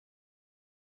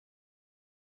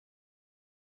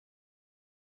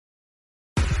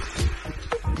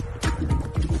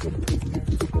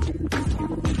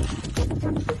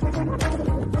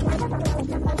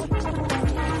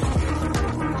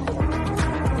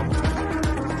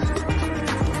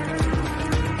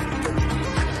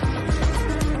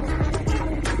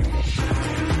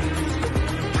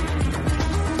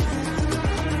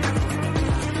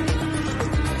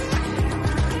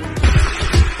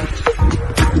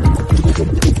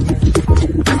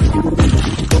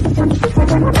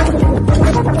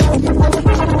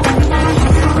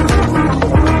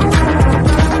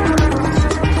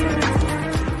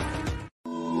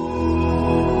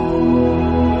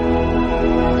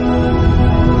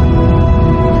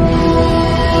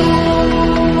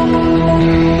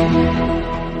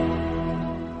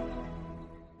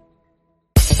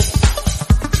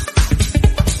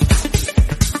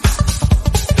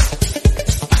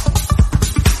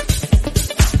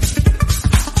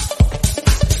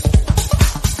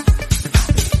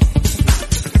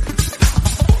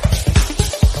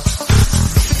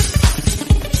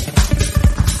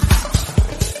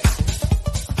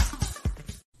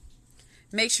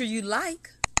Make sure you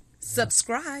like,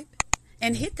 subscribe,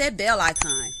 and hit that bell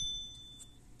icon.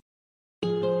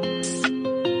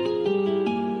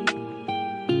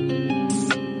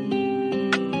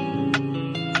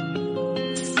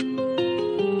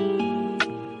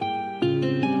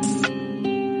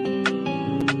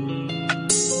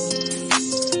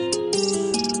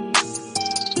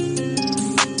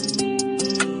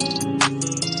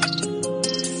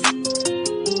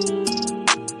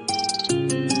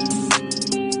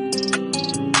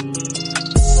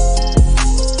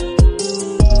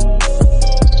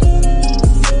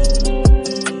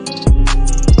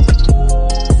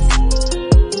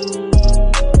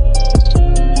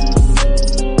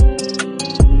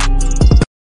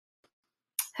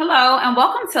 Hello and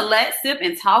welcome to Let's Sip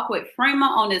and Talk with Freema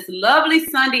on this lovely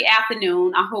Sunday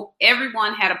afternoon. I hope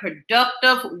everyone had a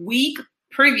productive week,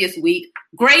 previous week.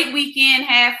 Great weekend,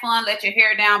 had fun, let your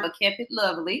hair down, but kept it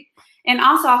lovely. And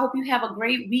also, I hope you have a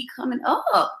great week coming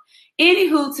up.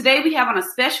 Anywho, today we have on a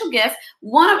special guest,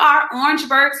 one of our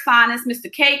Orangeburg's finest,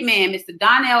 Mr. Cake Man, Mr.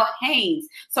 Donnell Haynes.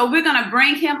 So we're going to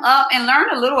bring him up and learn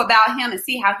a little about him and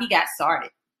see how he got started.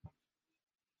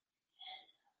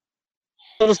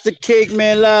 It's the Cake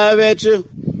Man live at you.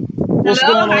 What's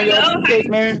going on, y'all? Cake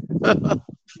Man.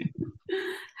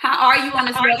 How are you on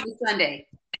this lovely Sunday?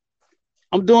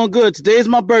 I'm doing good. Today is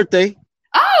my birthday.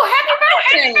 Oh,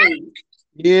 happy birthday!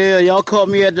 Yeah, y'all caught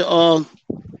me at the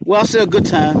well, I said a good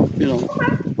time, you know.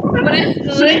 Well, that's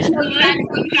good. So you got any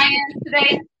plans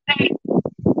today?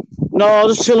 No,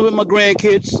 just chilling with my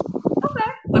grandkids. Okay.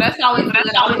 Well, that's always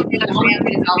good. Always good. Family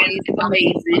is always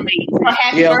amazing. Well,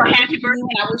 happy birthday,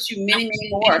 and I wish you many, many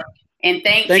more. And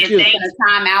thanks for taking the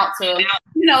time out to,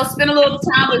 spend a little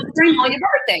time with Freema on your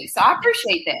birthday. So I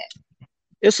appreciate that.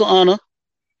 It's an honor.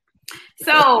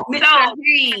 So, Mr.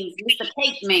 Haynes, Mr.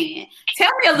 Cake Man,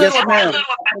 tell me a little about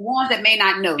the ones that may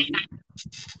not know you.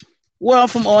 Well, I'm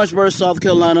from Orangeburg, South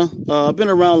Carolina. I've been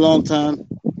around a long time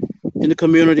in the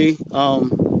community.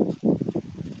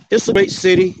 It's a great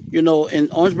city, and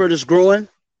Orangeburg is growing.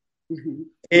 Mm-hmm.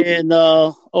 And,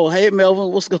 hey,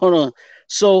 Melvin, what's going on?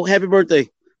 So, happy birthday.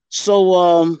 So,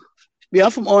 I'm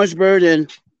from Orangeburg, and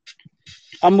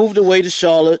I moved away to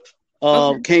Charlotte,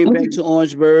 came back to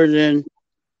Orangeburg, and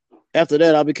after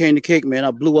that, I became the Cake Man.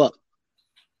 I blew up.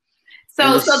 So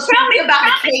tell me about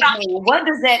the Cake Man. What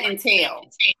does that entail?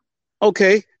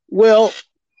 Okay. Well,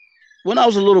 when I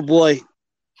was a little boy,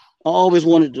 I always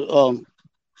wanted to,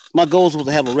 my goals was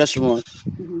to have a restaurant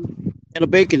and a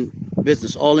baking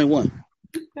business all in one.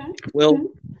 Okay. Well,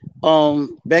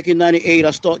 back in 98,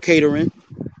 I started catering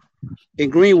in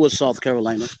Greenwood, South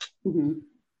Carolina. Mm-hmm.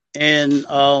 And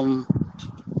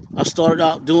I started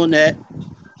out doing that.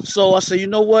 So I said, you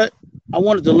know what? I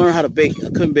wanted to learn how to bake. I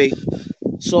couldn't bake.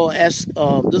 So I asked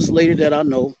this lady that I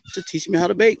know to teach me how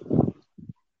to bake.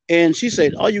 And she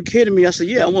said, are you kidding me? I said,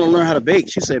 yeah, I want to learn how to bake.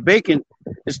 She said, baking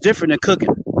is different than cooking.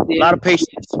 A lot of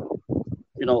patience,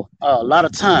 a lot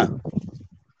of time.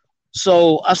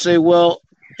 So I said, well,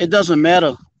 it doesn't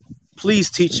matter.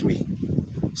 Please teach me.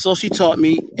 So she taught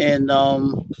me, and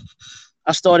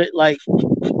I started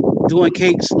doing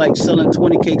cakes, selling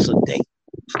 20 cakes a day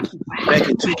back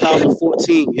in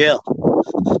 2014. Yeah,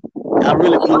 I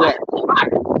really blew up.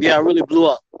 Yeah, I really blew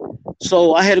up.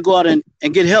 So I had to go out and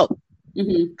get help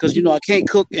because, I can't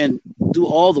cook and do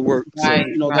all the work. Right,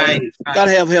 so,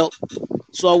 gotta have help.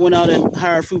 So I went out and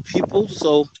hired a few people.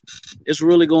 So it's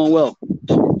really going well.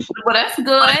 Well, that's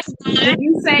good. Did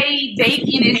you say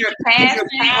baking is your passion,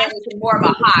 or is it more of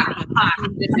a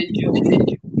hobby?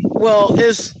 Well,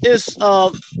 it's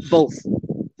both.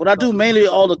 But I do mainly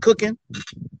all the cooking.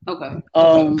 Okay.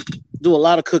 Do a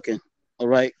lot of cooking. All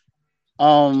right.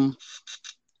 And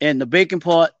the baking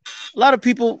part, a lot of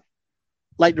people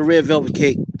like the red velvet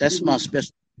cake. That's my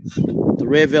special. The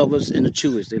red velvets and the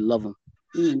chewies, they love them.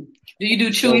 Mm. Do you do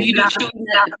chewies? You do chewies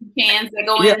cans that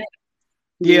go in?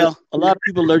 Yeah, a lot of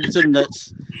people allergic to the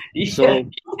nuts. So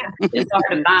it's hard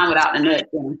to find without the nuts.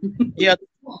 Yeah.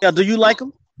 Do you like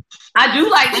them? I do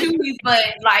like chewies, but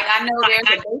I know there's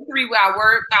a bakery where I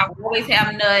work. I always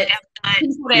have nuts.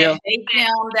 People that bake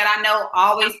them that I know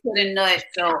always put in nuts.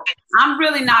 So I'm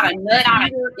really not a nut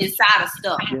eater inside of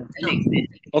stuff. Yeah. That makes sense.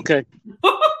 Okay.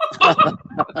 I don't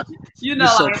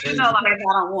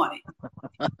want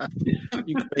it.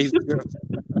 You crazy girl.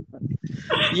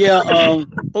 Yeah.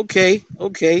 Okay.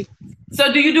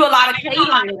 So do you do a lot of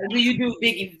catering? Do you do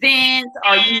big events?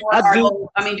 Are you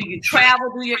do you travel,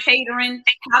 do your catering?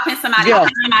 How can somebody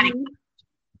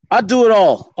I do it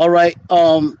all right.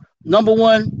 Number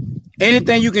one,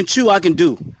 anything you can chew, I can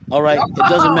do. All right. It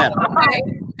doesn't matter. Okay.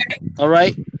 All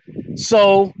right.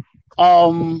 So a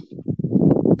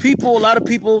lot of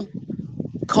people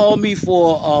call me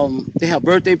for they have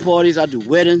birthday parties. I do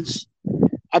weddings.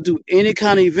 I do any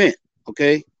kind of event.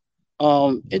 Okay.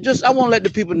 And just I want to let the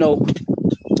people know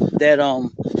that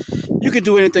you can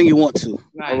do anything you want to.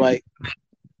 Right.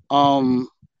 All right.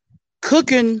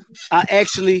 Cooking, I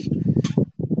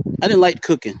didn't like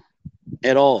cooking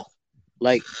at all.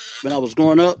 Like when I was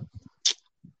growing up,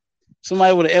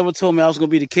 somebody would have ever told me I was gonna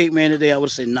be the cake man today, I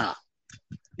would say nah,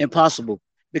 impossible,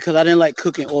 because I didn't like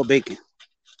cooking or baking.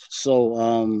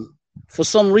 So for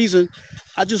some reason,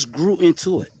 I just grew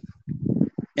into it,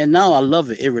 and now I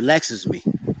love it. It relaxes me.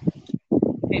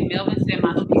 Okay, Melvin said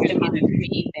my speaker is giving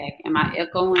feedback. Am I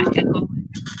echoing?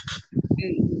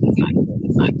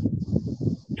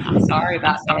 I'm sorry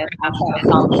about that. I'll try to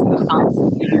talk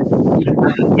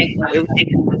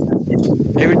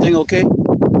Everything okay?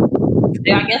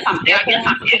 Yeah, I guess I'm echoing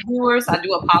the viewers. I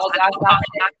do apologize about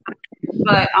that.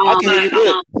 But I can hear you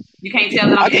good. You can't tell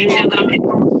that I'm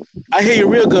echoing. I hear you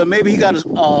real good. Maybe he got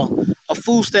a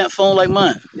food stamp phone like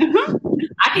mine.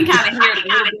 I can kind of hear it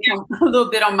a little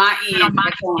bit on my end,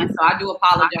 so I do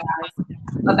apologize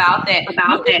about that.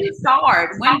 When did you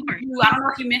start? When did you? I don't know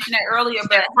if you mentioned that earlier,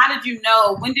 but how did you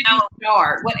know? When did you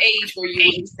start? What age were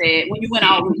you when you went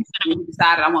out when you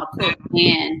decided I want to cook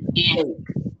and bake?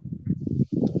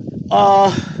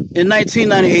 In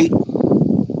 1998,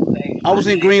 I was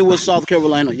in Greenwood, South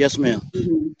Carolina. Yes, ma'am.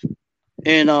 Mm-hmm.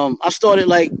 And I started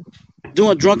like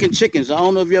doing drunken chickens. I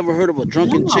don't know if you ever heard of a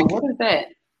drunken chicken. What is that?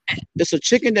 It's a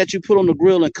chicken that you put on the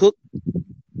grill and cook,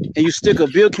 and you stick a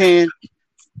beer can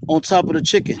on top of the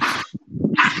chicken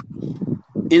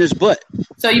in its butt.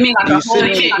 So you mean like a whole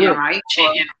chicken, right?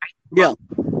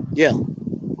 Yeah.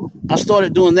 I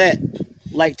started doing that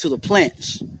like to the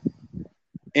plants,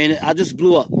 and I just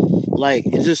blew up. Like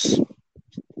it just, and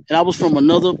I was from I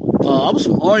was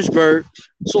from Orangeburg,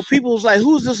 so people was like,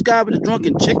 "Who's this guy with the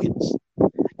drunken chickens?"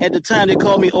 At the time, they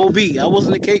called me OB. I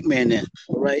wasn't a cake man then,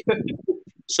 right?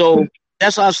 So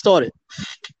that's how I started.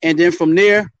 And then from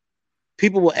there,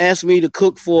 people would ask me to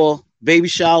cook for baby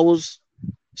showers,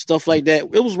 stuff like that.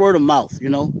 It was word of mouth, you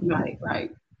know? Right.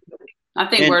 I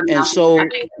think word of mouth. And so,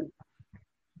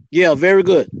 yeah, very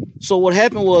good. So what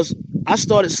happened was I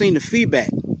started seeing the feedback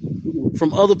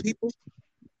from other people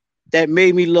that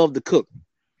made me love to cook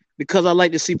because I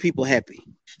like to see people happy.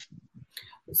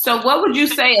 So what would you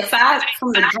say, aside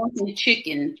from the drunken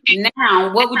chicken,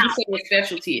 now, what would you say your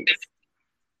specialty is?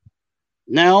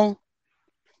 Now,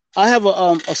 I have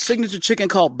a signature chicken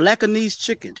called Black Anise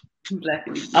chicken.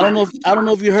 I don't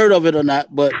know if you heard of it or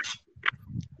not, but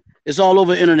it's all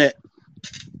over the internet.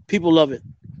 People love it.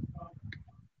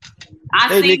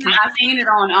 I've seen it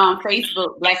on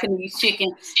Facebook, Black Anise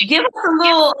chicken. Give us a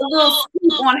little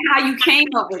scoop on how you came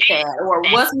up with that, or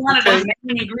what's one of the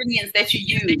main ingredients that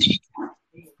you use?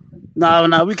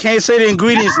 No, we can't say the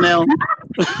ingredients now.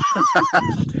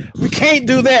 We can't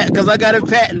do that because I got a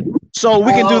patent. So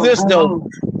we can do this though.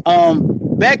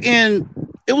 Back in,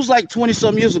 it was like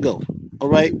 20-some years ago. All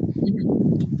right.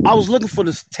 I was looking for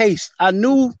this taste. I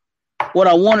knew what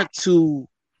I wanted to.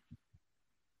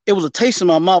 It was a taste in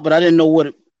my mouth, but I didn't know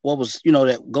what was,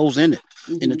 that goes in it,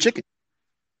 in the chicken.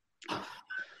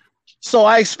 So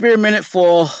I experimented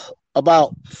for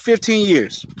about 15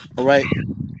 years. All right.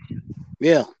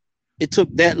 Yeah. It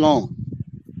took that long.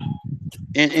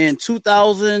 And in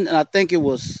 2000, and I think it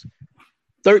was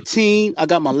 13, I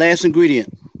got my last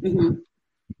ingredient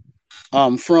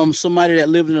from somebody that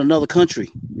lived in another country.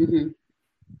 Mm-hmm.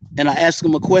 And I asked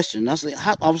him a question. I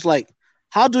was like,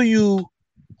 how do you,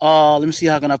 let me see,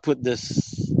 how can I put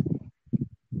this?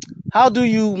 How do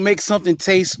you make something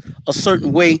taste a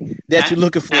certain way that you're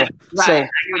looking for? Right.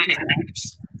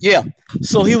 So, yeah.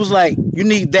 So he was like, you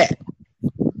need that.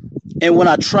 And when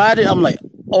I tried it, I'm like,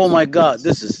 oh my God,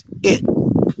 this is it.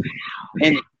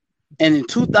 And in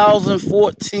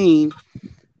 2014,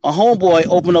 a homeboy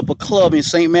opened up a club in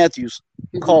St. Matthews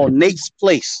called Nate's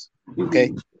Place.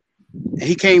 Okay. And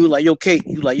he came like, yo, Kate,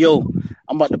 he was like, yo,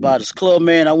 I'm about to buy this club,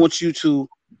 man. I want you to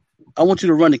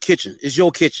run the kitchen. It's your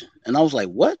kitchen. And I was like,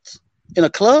 what? In a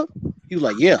club? He was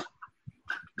like, yeah.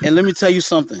 And let me tell you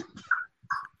something.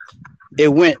 It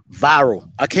went viral.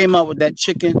 I came out with that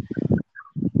chicken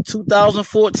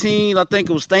 2014, I think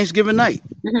it was Thanksgiving night.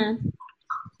 Mm-hmm.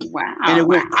 Wow. And it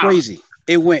went crazy.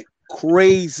 It went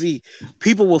crazy.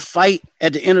 People will fight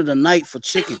at the end of the night for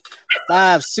chicken.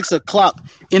 5, 6 o'clock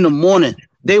in the morning.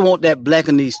 They want that Black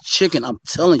Anise chicken. I'm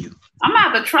telling you. I'm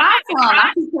about to try some.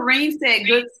 I think Kareem said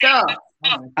good stuff.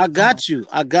 I got you.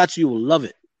 You will love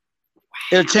it.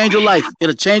 It'll change your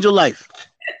life.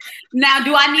 Now,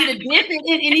 do I need to dip it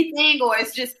in anything, or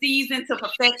it's just seasoned to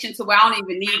perfection to where I don't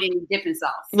even need any dipping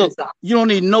sauce? Look, you don't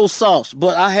need no sauce,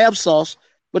 but I have sauce.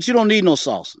 but you don't need no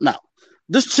sauce. Now,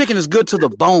 this chicken is good to the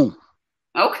bone.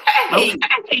 Okay. I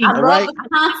love the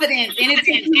confidence. And it took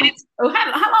you,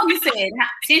 how long you said?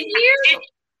 10 years?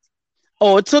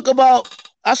 Oh, it took about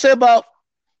 15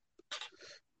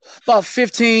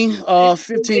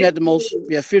 at the most.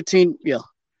 Yeah, 15. Yeah.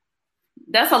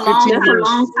 That's a long time.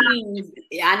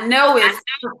 I know it's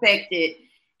perfected.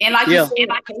 And like you said,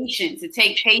 patience. It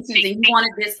takes patience, and you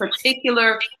wanted this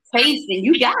particular taste, and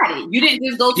you got it. You didn't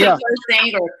just go to the first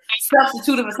thing or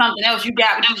substitute it for something else. You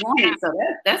got what you wanted, so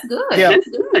that's good. Yeah, that's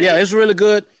good. Yeah, it's really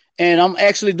good. And I'm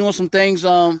actually doing some things.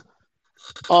 One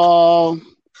of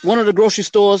the grocery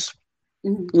stores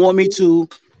want me to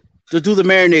do the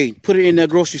marinade, put it in their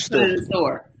grocery store. Put it in the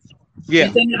store. Yeah.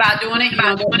 You thinking about doing it? You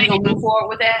gonna move forward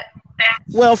with that?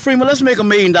 Well, Freeman, let's make $1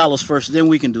 million first, then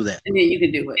we can do that. And then you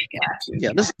can do it. Gotcha.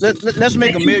 Yeah, let's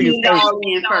make $1 million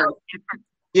first.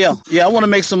 Yeah, I want to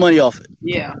make some money off it.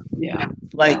 Yeah.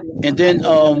 And then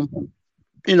I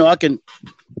can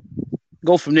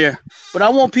go from there. But I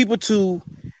want people to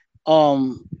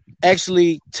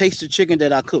actually taste the chicken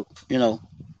that I cook, because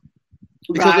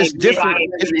it's different.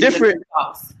 It's different.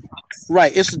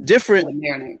 Right, it's different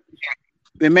than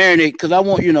marinade, because I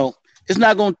want,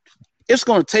 it's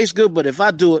going to taste good, but if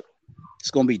I do it,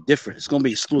 it's going to be different. It's going to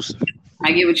be exclusive.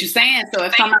 I get what you're saying. So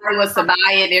if somebody was to buy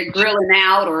it, they're grilling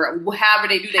out or however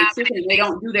they do their chicken, and they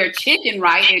don't do their chicken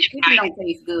right, their chicken don't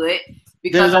taste good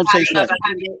because then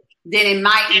it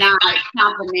might not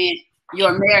complement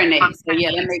your marinade. So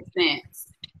yeah, that makes sense.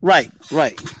 Right.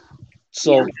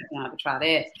 So I have to try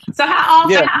that. So how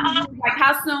often,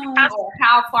 how soon or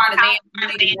how far in advance do you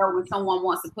need to know when someone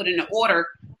wants to put in an order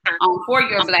for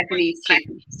your Black and East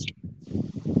chicken?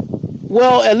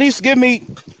 Well, at least give me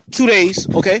 2 days,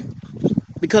 okay?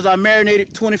 Because I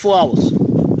marinated 24 hours.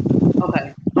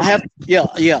 Okay.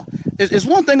 It's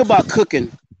one thing about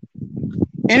cooking.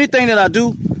 Anything that I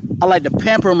do, I like to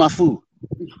pamper my food.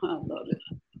 I love it.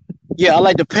 Yeah, I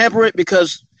like to pamper it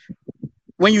because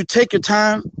when you take your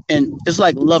time, and it's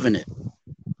like loving it.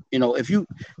 If you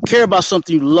care about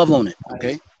something, you love on it,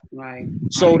 okay? Right.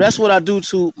 So that's what I do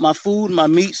to my food, my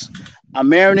meats. I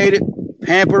marinate it,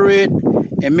 pamper it,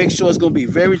 and make sure it's going to be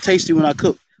very tasty when I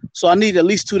cook. So I need at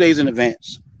least 2 days in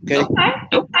advance. Okay.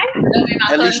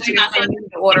 At least to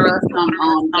order us some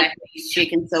Black East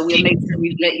chicken, so we'll make sure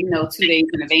we let you know 2 days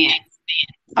in advance.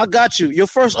 I got you. Your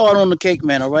first order on the cake,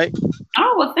 man. All right.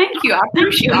 Oh well, thank you. I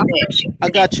appreciate that. I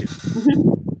got you.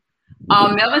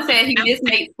 Melvin said he missed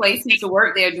Nate's place. He used to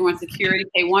work there doing security,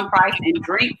 pay one price, and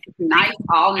drink nice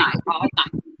all night.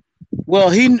 Well,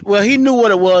 he knew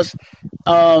what it was.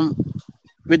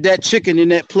 With that chicken in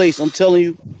that place, I'm telling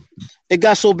you, it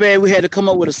got so bad we had to come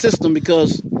up with a system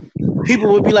because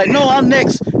people would be like, "No, I'm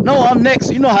next. No, I'm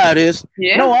next." You know how it is.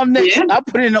 Yeah. No, I'm next. Yeah. I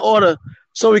put in the order,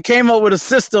 so we came up with a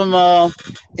system, and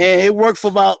it worked for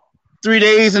about 3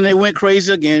 days, and it went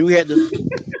crazy again. We had to,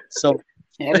 so.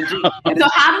 So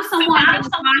how does someone get in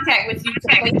contact with you to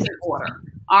place an order?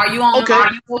 Are you on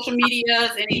social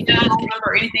medias? Any phone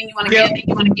number? Anything you want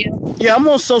to give? Yeah, I'm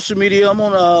on social media. I'm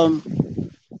on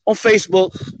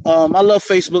Facebook. I love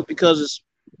Facebook because it's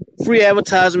free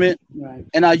advertisement, right,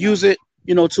 and I use it,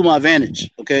 to my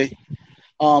advantage. Okay.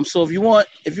 So if you want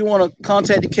to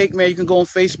contact the Cake Man, you can go on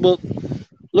Facebook,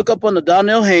 look up under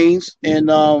Donnell Haynes, and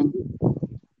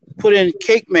put in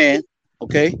Cake Man.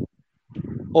 Okay.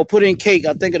 Or put in cake.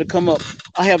 I think it'll come up.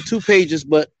 I have 2 pages,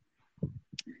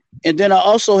 and then I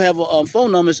also have a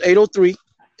phone number. It's 803.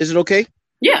 Is it okay?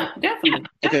 Yeah, definitely.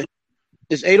 Okay.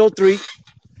 It's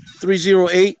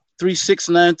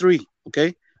 803-308-3693.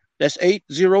 Okay. That's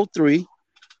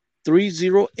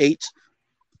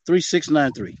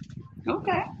 803-308-3693.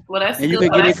 Okay. Well, that's and you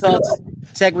can get in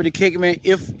contact with the Cake Man.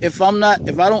 If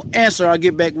I don't answer, I'll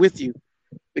get back with you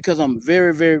because I'm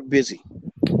very, very busy.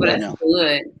 Well, that's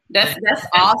good. That's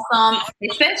awesome,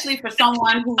 especially for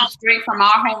someone who's straight from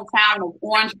our hometown of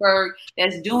Orangeburg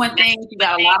that's doing things. You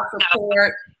got a lot of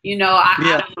support.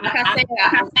 Like I said,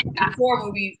 before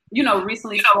when we,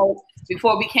 recently spoke,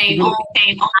 before we came on,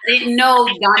 I didn't know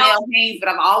Donnell Haynes, but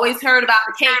I've always heard about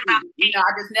the cake. I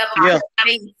just never got a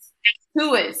face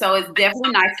to it. So it's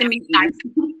definitely nice to meet you.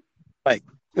 Right.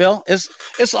 Well, it's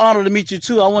an honor to meet you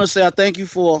too. I want to say I thank you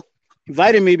for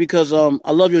inviting me because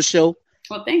I love your show.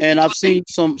 Well, thank and you. I've seen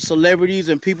some celebrities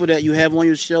and people that you have on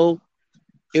your show.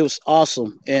 It was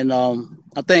awesome, and I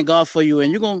thank God for you.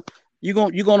 And you're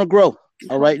gonna grow.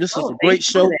 All right, this is a great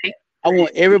show. I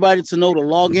want everybody to know to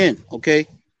log in. Okay,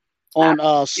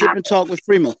 on Sip and Talk with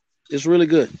Freeman. It's really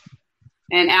good.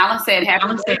 And Alan said,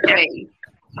 "Happy birthday."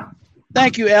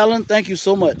 Thank you, Alan. Thank you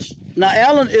so much. Now,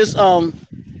 Alan is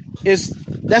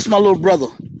that's my little brother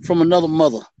from another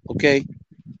mother. Okay,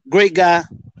 great guy.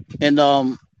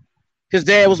 and his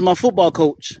dad was my football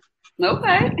coach.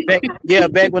 Okay.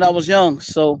 Back when I was young.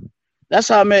 So that's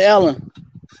how I met Alan.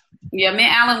 Yeah, me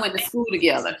and Alan went to school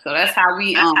together, so that's how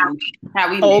we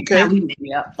Oh, okay.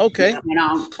 Yep. Okay. And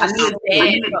I knew his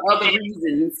dad for other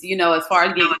reasons, as far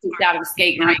as getting kicked out of the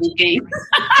skate rink and things.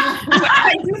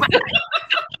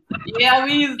 Yeah,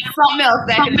 we used something else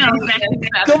back in the day.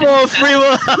 Come on,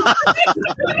 Freema.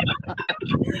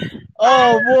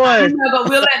 Oh boy. But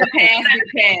we'll let the past be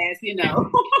the past,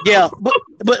 Yeah,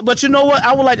 but you know what?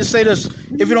 I would like to say this,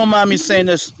 if you don't mind me saying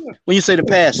this, when you say the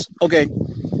past. Okay.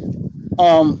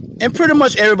 And pretty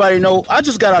much everybody know I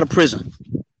just got out of prison.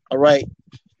 All right.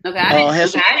 Okay.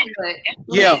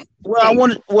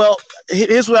 Well,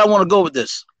 here's where I want to go with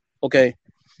this. Okay.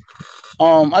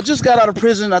 I just got out of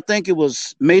prison. I think it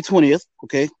was May 20th.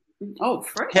 Okay. Oh,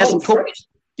 fresh. Had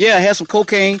some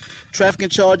cocaine trafficking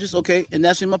charges. Okay, and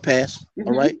that's in my past. Mm-hmm.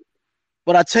 All right.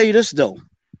 But I tell you this though,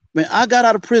 man, I got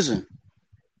out of prison.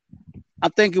 I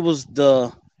think it was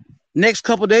the next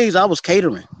couple of days I was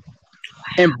catering,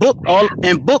 and booked all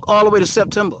the way to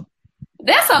September.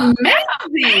 That's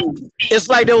amazing. It's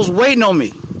like they was waiting on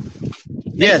me.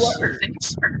 Yes.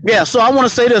 Yeah. So I want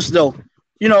to say this though.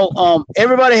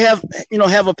 Everybody have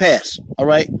a past. All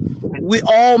right. We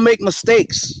all make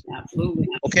mistakes. Absolutely.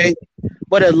 Okay.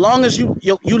 But as long as you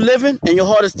living and your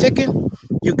heart is ticking,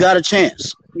 you got a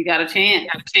chance. You got a chance.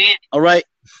 All right.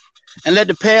 And let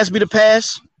the past be the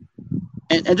past,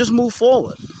 and just move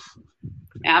forward.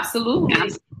 Absolutely.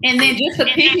 And then just to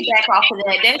piggyback off of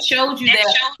that shows you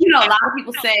that, a lot of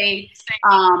people say,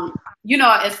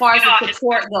 as far as the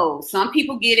support goes, some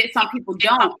people get it, some people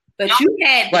don't. But you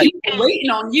had people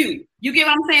waiting on you. You get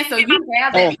what I'm saying? So you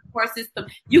have that support system.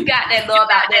 You got that love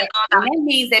out there. And that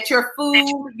means that your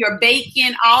food, your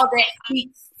bacon, all that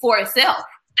speaks for itself.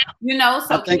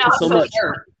 So thank you so much.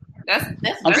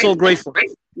 I'm so grateful.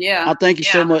 Yeah. I thank you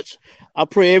so much. I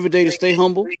pray every day to stay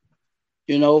humble,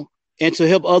 and to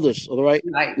help others. All right.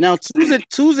 Now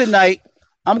Tuesday night,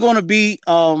 I'm going to be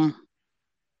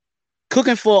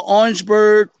cooking for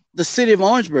Orangeburg, the city of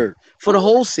Orangeburg, for the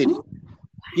whole city.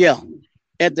 Yeah,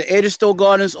 at the Edisto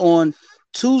Gardens on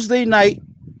Tuesday night,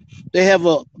 they have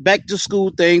a back to school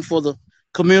thing for the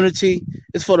community.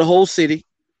 It's for the whole city.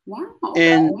 Wow.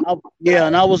 And I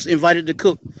was invited to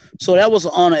cook, so that was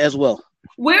an honor as well.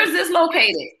 Where is this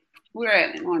located?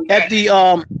 Where at the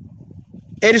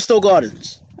Edisto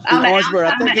Gardens in Orangeburg.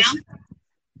 I think it's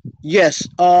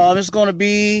it's going to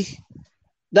be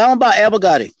down by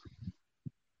Albergotti.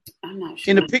 I'm not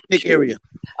sure. In the picnic area.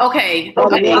 Okay.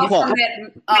 Arts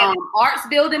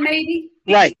building, maybe?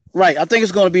 Right. I think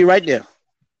it's going to be right there.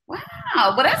 Wow.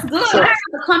 Well, that's good. So, I have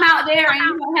to come out there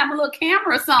and have a little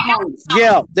camera or something on it.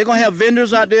 Yeah. They're going to have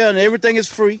vendors out there and everything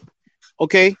is free.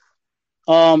 Okay.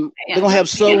 They're going to have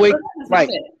Subway. Right.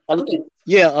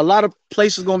 Yeah. A lot of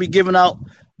places going to be giving out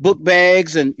book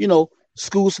bags and,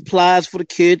 school supplies for the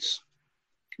kids.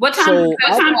 What time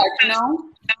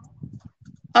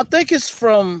I think it's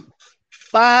from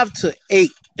 5 to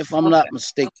 8, if I'm not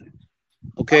mistaken.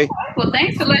 Okay. Well,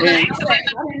 thanks for letting me know that. I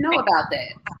didn't know about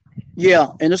that. Yeah,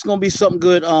 and it's gonna be something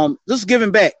good. Just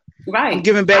giving back. Right. I'm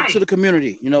giving back to the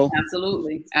community.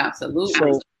 Absolutely.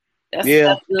 So, that's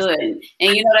good.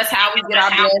 And that's how we get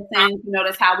our blessings.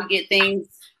 That's how we get things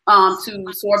to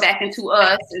soar back into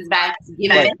us is by giving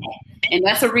back. And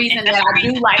that's a reason that I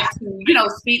do like to,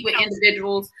 speak with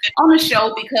individuals on the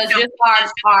show, because just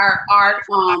our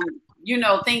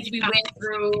things we went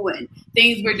through and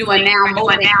things we're doing now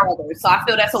motivate others. So I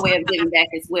feel that's a way of giving back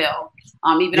as well.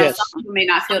 Even though some people may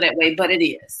not feel that way, but it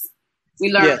is.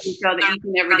 We learn from each other each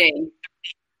and every day.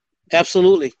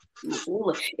 Absolutely.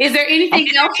 Is there anything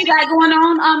else you got going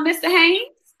on, Mr. Haynes?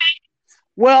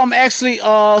 Well, I'm actually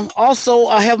also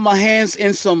I have my hands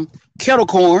in some kettle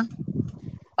corn.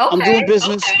 Okay. I'm doing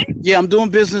business. Okay. Yeah, I'm doing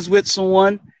business with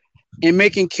someone and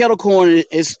making kettle corn.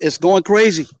 It's going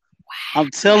crazy. Wow.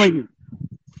 I'm telling you,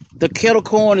 the kettle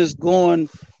corn is going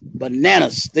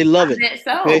bananas. They love it.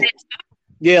 So. Okay?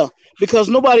 Yeah, because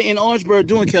nobody in Orangeburg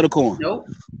doing kettle corn. Nope.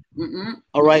 Mm-mm.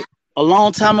 All right. A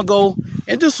long time ago,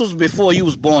 and this was before you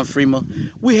was born, Freema.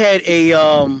 We had a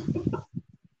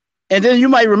and then you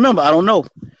might remember. I don't know.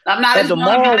 I'm not at the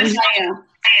mall.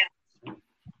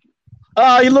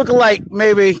 You looking like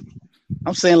maybe,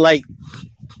 I'm saying like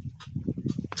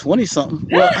 20 something.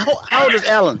 Well, how old is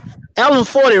Alan? Alan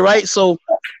 40, right? So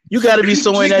you got to be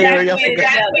somewhere in that area.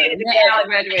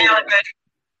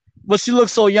 But she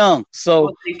looks so young.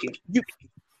 So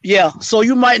so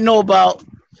you might know about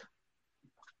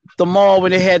the mall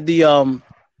when they had the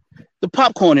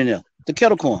popcorn in there, the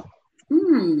kettle corn. I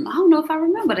don't know if I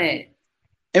remember that.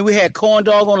 And we had corn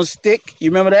dog on a stick. You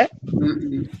remember that?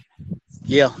 Mm-mm.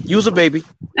 Yeah, you was a baby.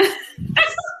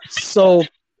 So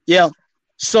yeah,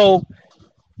 so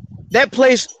that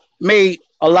place made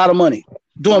a lot of money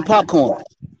doing popcorn,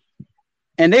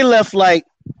 and they left like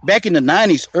back in the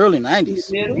 '90s, early '90s.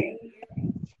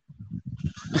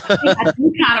 I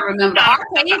do kind of remember. The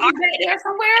arcade is back there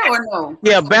somewhere, or no?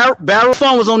 Yeah, Barrel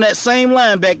Fun was on that same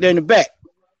line back there in the back.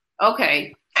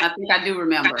 Okay, I think I do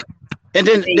remember. And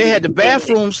then they had the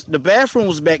bathrooms. The bathroom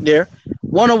was back there.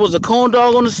 One of them was a corn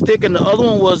dog on a stick, and the other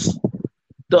one was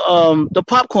the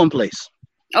popcorn place.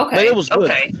 Okay, but it was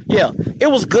good. Okay. Yeah, it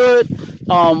was good.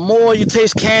 More you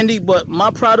taste candy, but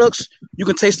my products you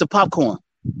can taste the popcorn.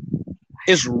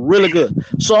 It's really good.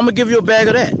 So I'm gonna give you a bag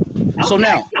of that. Okay. So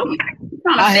now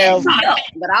I have.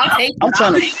 But I'll take. I'm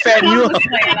trying to fatten you up.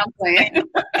 I'm playing.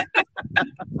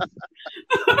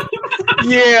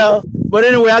 Yeah, but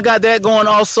anyway, I got that going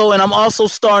also, and I'm also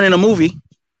starring in a movie.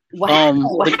 Wow.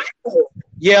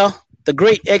 The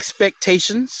Great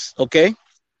Expectations. Okay.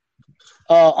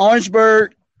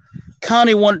 Orangeburg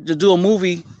County wanted to do a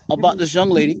movie about this young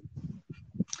lady.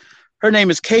 Her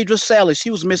name is Kadra Sally. She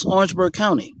was Miss Orangeburg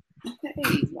County.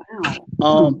 Okay.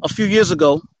 Wow. A few years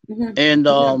ago, and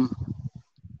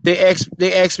they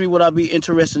asked me would I be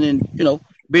interested in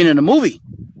being in a movie,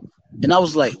 and I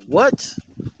was like, what?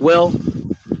 Well,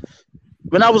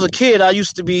 when I was a kid, I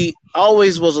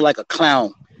always was like a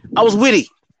clown. I was witty,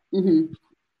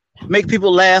 make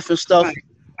people laugh and stuff. Right.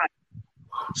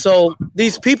 So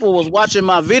these people was watching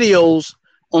my videos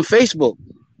on Facebook,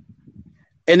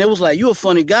 and it was like, you a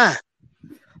funny guy.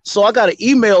 So I got an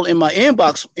email in my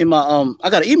inbox I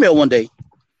got an email one day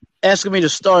asking me to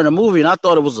star in a movie, and I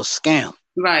thought it was a scam.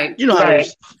 Right. You know how it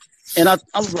is. And I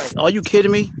was like, are you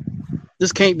kidding me?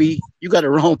 This can't be. You got the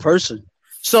wrong person.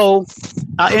 So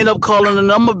I ended up calling the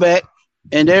number back,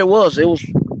 and there it was.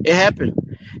 It happened.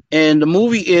 And the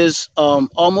movie is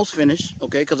almost finished,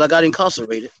 okay, because I got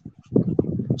incarcerated.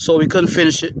 So we couldn't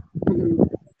finish it.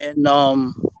 And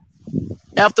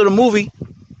after the movie,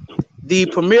 the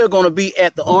premiere going to be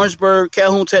at the Orangeburg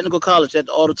Calhoun Technical College at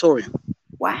the auditorium.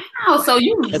 Wow. So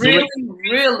you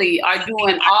really are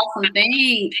doing awesome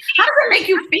things. How does it make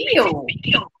you feel?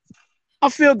 I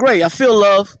feel great. I feel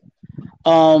love.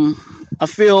 I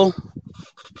feel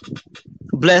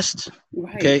blessed.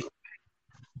 Right. Okay.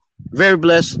 Very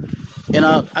blessed. And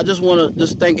I just want to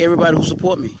thank everybody who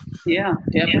support me. Yeah,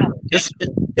 definitely.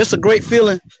 It's a great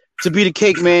feeling to be the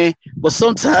cake man, but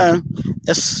sometimes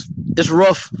it's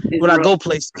rough when I go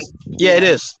places. Yeah, it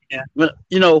is. Yeah.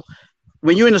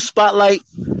 When you're in the spotlight,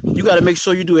 you got to make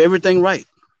sure you do everything right.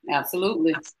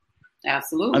 Absolutely.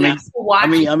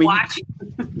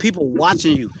 People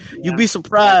watching you. Yeah. You'd be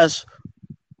surprised.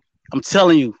 I'm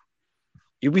telling you,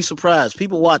 you'd be surprised.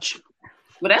 People watch you.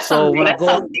 But that's so when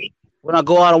I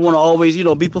go out, I want to always,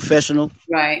 be professional.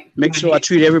 Right. Make sure I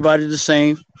treat everybody the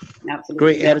same. Absolutely.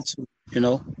 Great attitude,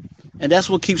 and that's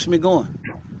what keeps me going.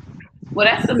 Well,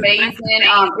 that's amazing.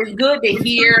 It's good to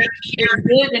hear. It's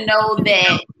good to know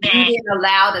that you didn't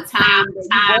allow the time that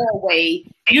you go away,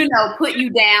 put you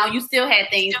down. You still had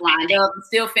things lined up. You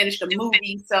still finished the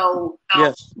movie. So,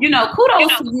 yes.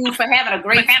 Kudos to you for having a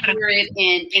great spirit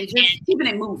and just keeping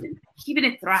it moving, keeping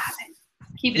it thriving,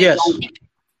 keeping it going.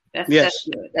 That's good.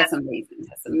 That's amazing.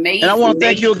 That's amazing. And I want to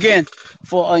thank you again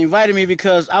for inviting me,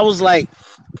 because I was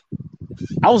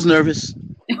nervous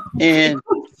and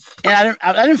I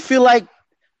didn't feel like,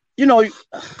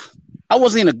 I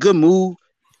wasn't in a good mood.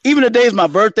 Even today is my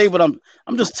birthday, but I'm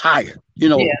just tired,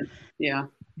 Yeah.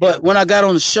 But when I got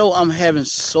on the show, I'm having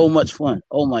so much fun.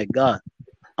 Oh my God.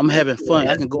 I'm having fun.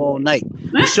 I can go all night.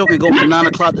 The show can go from 9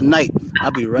 o'clock tonight.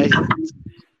 I'll be right here.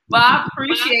 Well, I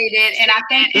appreciate it. And I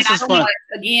thank you so much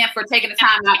again for taking the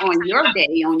time out on your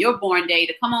day, on your born day,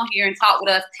 to come on here and talk with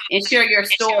us and share your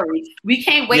story. We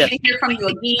can't wait to hear from you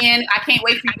again. I can't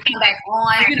wait for you to come back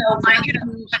on,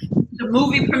 the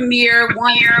movie premiere,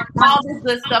 all this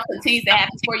good stuff continues to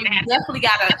happen for you. We definitely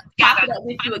got to pop it up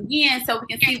with you again so we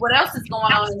can see what else is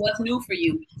going on and what's new for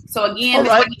you. So again,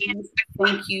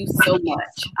 thank you so much.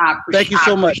 I appreciate it. Thank you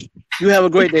so much. You have a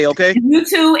great day, okay? You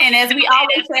too. And as we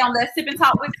always say on Let's Sip and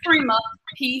Talk with Freema,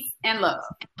 peace and love.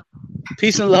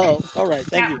 Peace and love. All right.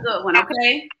 Thank you. Have a good one,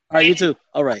 okay? All right, you too.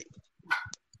 All right.